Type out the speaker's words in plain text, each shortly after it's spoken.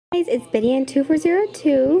Guys, it's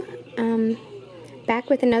Betty-Ann2402, back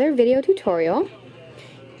with another video tutorial.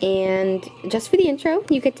 And just for the intro,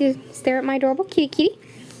 you get to stare at my adorable kitty.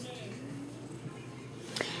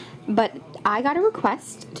 But I got a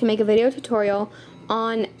request to make a video tutorial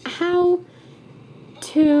on how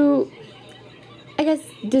to, I guess,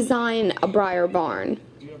 design a briar barn.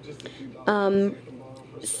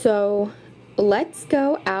 So let's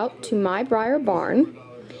go out to my briar barn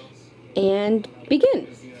and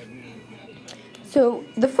begin. So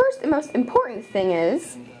the first and most important thing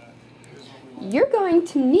is you're going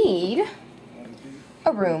to need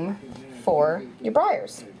a room for your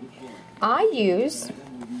briars. I use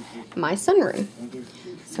my sunroom.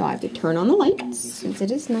 So I have to turn on the lights since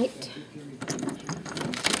it is night.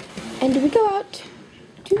 And we go out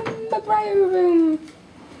to my briar room.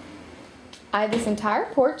 I have this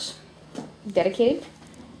entire porch dedicated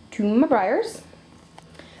to my briars.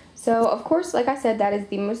 So of course, like I said, that is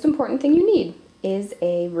the most important thing you need, is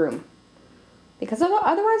a room. Because otherwise,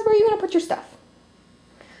 where are you going to put your stuff?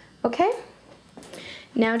 Okay?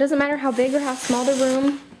 Now, it doesn't matter how big or how small the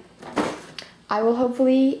room, I will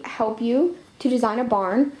hopefully help you to design a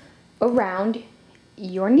barn around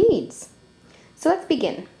your needs. So let's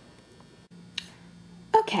begin.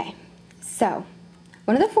 Okay, so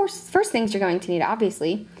one of the first things you're going to need,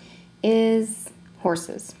 obviously, is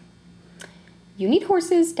horses. You need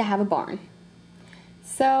horses to have a barn.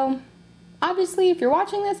 So, obviously, if you're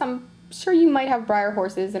watching this, I'm sure you might have briar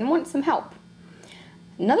horses and want some help.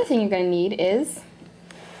 Another thing you're going to need is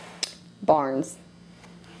barns.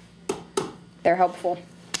 They're helpful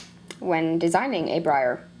when designing a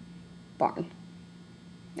briar barn.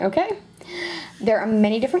 Okay? There are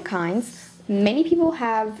many different kinds. Many people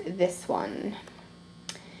have this one.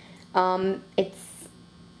 It's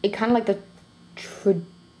kind of like the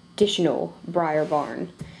traditional briar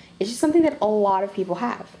barn. It's just something that a lot of people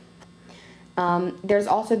have. There's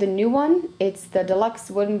also the new one. It's the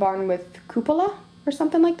deluxe wooden barn with cupola or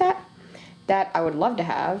something like that. That I would love to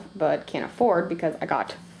have, but can't afford because I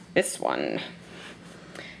got this one.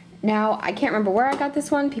 Now, I can't remember where I got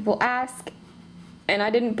this one. People ask, and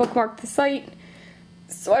I didn't bookmark the site,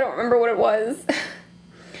 so I don't remember what it was.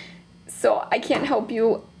 So I can't help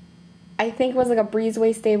you. I think it was like a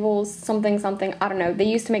Breezeway Stables, something. I don't know. They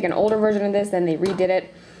used to make an older version of this, then they redid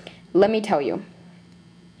it. Let me tell you,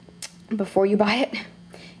 before you buy it,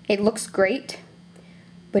 it looks great,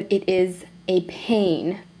 but it is a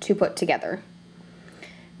pain to put together.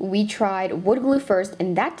 We tried wood glue first,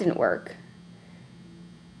 and that didn't work.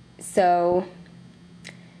 So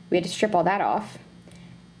we had to strip all that off.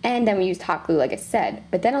 And then we used hot glue, like I said.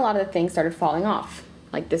 But then a lot of the things started falling off.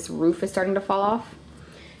 Like this roof is starting to fall off.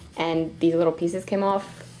 And these little pieces came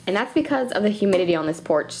off. And that's because of the humidity on this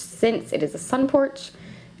porch. Since it is a sun porch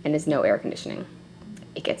and there's no air conditioning,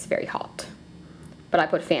 it gets very hot. But I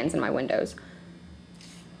put fans in my windows.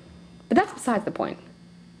 But that's besides the point.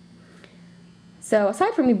 So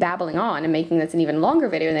aside from me babbling on and making this an even longer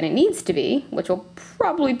video than it needs to be, which will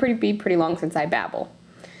probably be pretty long since I babble,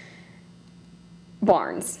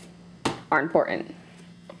 barns are important.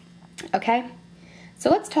 Okay? So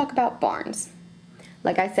let's talk about barns.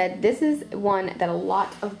 Like I said, this is one that a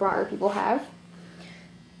lot of briar people have.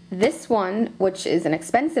 This one, which is an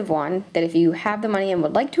expensive one, that if you have the money and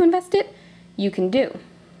would like to invest it, you can do.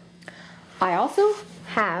 I also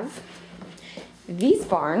have these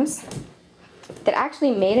barns that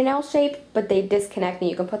actually made an L shape, but they disconnect and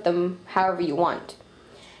you can put them however you want.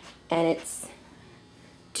 And it's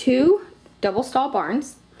 2 double stall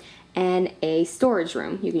barns and a storage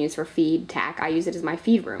room you can use for feed, tack. I use it as my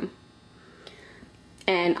feed room.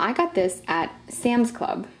 And I got this at Sam's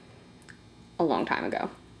Club a long time ago.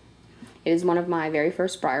 It is one of my very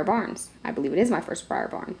first briar barns. I believe it is my first briar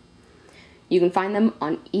barn. You can find them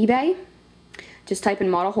on eBay. Just type in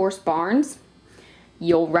model horse barns.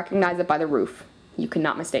 You'll recognize it by the roof. You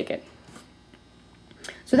cannot mistake it.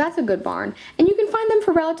 So that's a good barn. And you can find them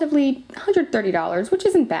for relatively $130, which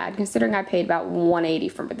isn't bad considering I paid about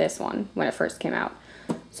 $180 for this one when it first came out.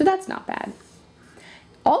 So that's not bad.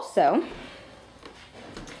 Also,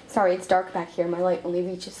 sorry it's dark back here. My light only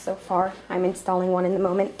reaches so far. I'm installing one in the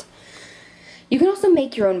moment. You can also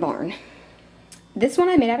make your own barn. This one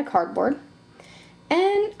I made out of cardboard.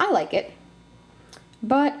 And I like it.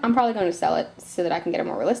 But I'm probably going to sell it so that I can get a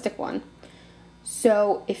more realistic one.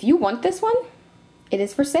 So if you want this one, it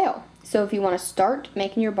is for sale. So if you want to start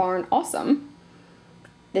making your barn awesome,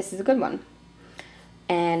 this is a good one.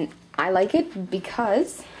 And I like it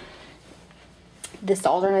because the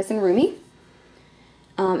stalls are nice and roomy.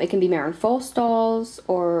 It can be made in full stalls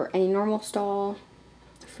or any normal stall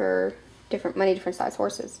for many different size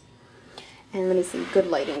horses. And let me see, good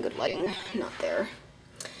lighting, not there.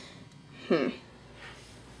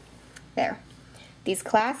 There. These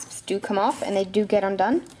clasps do come off and they do get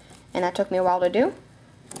undone, and that took me a while to do.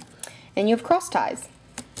 And you have cross ties.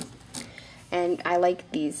 And I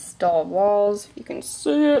like these stall walls, if you can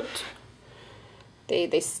see it.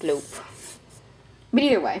 They slope. But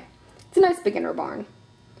either way, it's a nice beginner barn.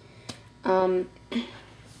 But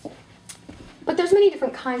there's many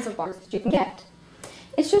different kinds of barns that you can get.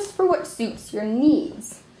 It's just for what suits your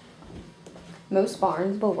needs. Most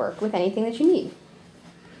barns will work with anything that you need.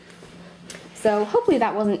 So hopefully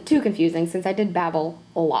that wasn't too confusing since I did babble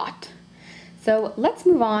a lot. So let's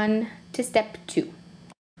move on to step 2.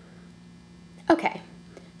 Okay,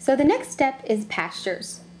 so the next step is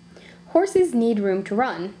pastures. Horses need room to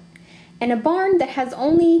run, and a barn that has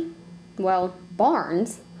only, well,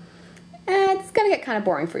 barns, it's gonna get kind of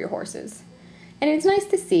boring for your horses. And it's nice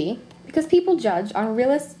to see because people judge on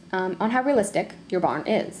how realistic your barn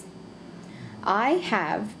is. I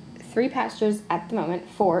have 3 pastures at the moment,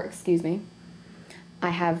 4, excuse me. I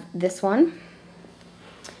have this one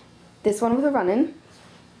with a run-in.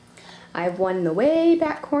 I have one in the way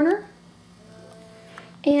back corner,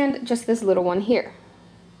 and just this little one here.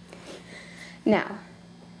 Now,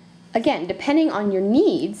 again, depending on your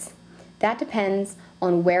needs, that depends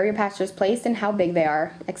on where your pasture is placed and how big they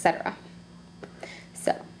are, etc.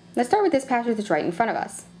 So, let's start with this pasture that's right in front of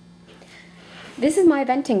us. This is my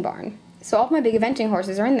eventing barn, so all of my big eventing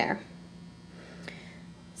horses are in there.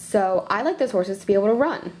 So, I like those horses to be able to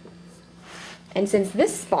run. And since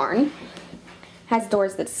this barn has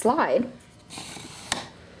doors that slide,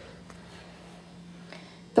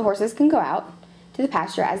 the horses can go out to the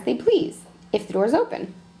pasture as they please if the door is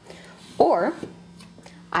open. Or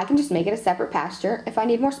I can just make it a separate pasture if I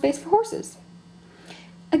need more space for horses.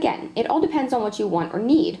 Again, it all depends on what you want or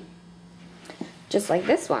need. Just like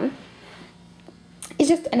this one is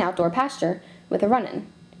just an outdoor pasture with a run-in.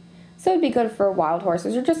 So it'd be good for wild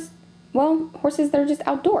horses or just, well, horses that are just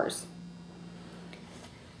outdoors.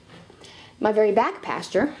 My very back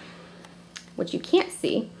pasture, which you can't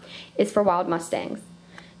see, is for wild Mustangs.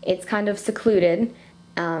 It's kind of secluded.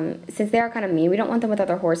 Since they are kind of mean, we don't want them with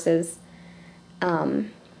other horses. So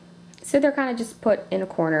they're kind of just put in a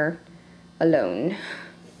corner alone.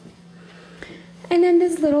 And then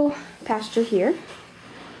this little pasture here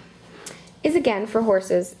is again for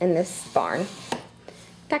horses in this barn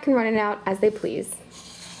that can run in and out as they please.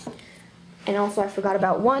 And also I forgot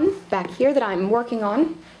about one back here that I'm working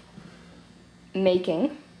on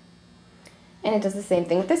making, and it does the same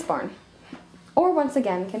thing with this barn. Or once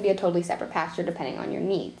again can be a totally separate pasture depending on your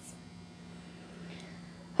needs.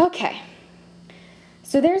 Okay,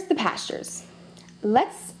 so there's the pastures.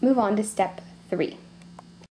 Let's move on to step 3.